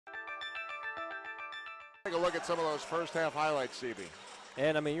Take a look at some of those first half highlights, CB.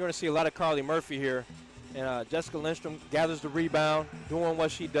 And, I mean, you're going to see a lot of Carly Murphy here. And Jessica Lindstrom gathers the rebound, doing what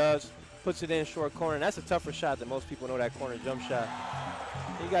she does, puts it in short corner. And that's a tougher shot than most people know, that corner jump shot.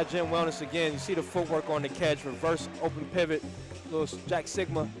 You got Jen Wellness again. You see the footwork on the catch, reverse open pivot, little Jack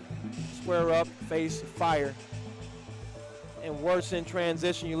Sigma, square up, face, fire. And worse in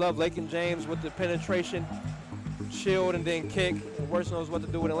transition. You love Lakin James with the penetration, shield, and then kick. And Worse knows what to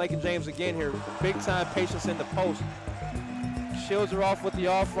do with it. Lakin James again here, big time patience in the post. Shields her off with the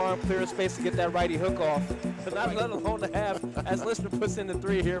off arm, clear space to get that righty hook off. But not let alone to have, as Lindstrom puts in the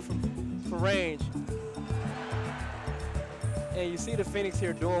three here for range. And you see the Phoenix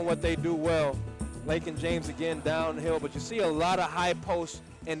here doing what they do well. Lakin James again downhill, but you see a lot of high posts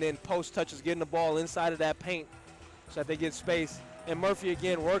and then post touches, getting the ball inside of that paint so that they get space. And Murphy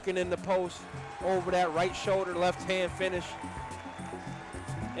again working in the post over that right shoulder, left hand finish.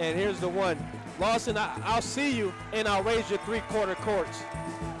 And here's the one. Lawson, I'll see you and I'll raise your three-quarter courts.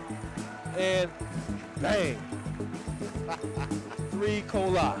 And bang. 3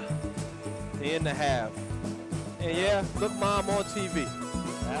 cola to end the half. And yeah, look Mom on TV.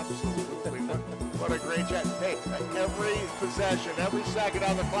 Absolutely. What a great chat. Hey, every possession, every second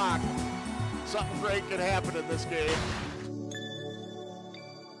on the clock, something great can happen in this game.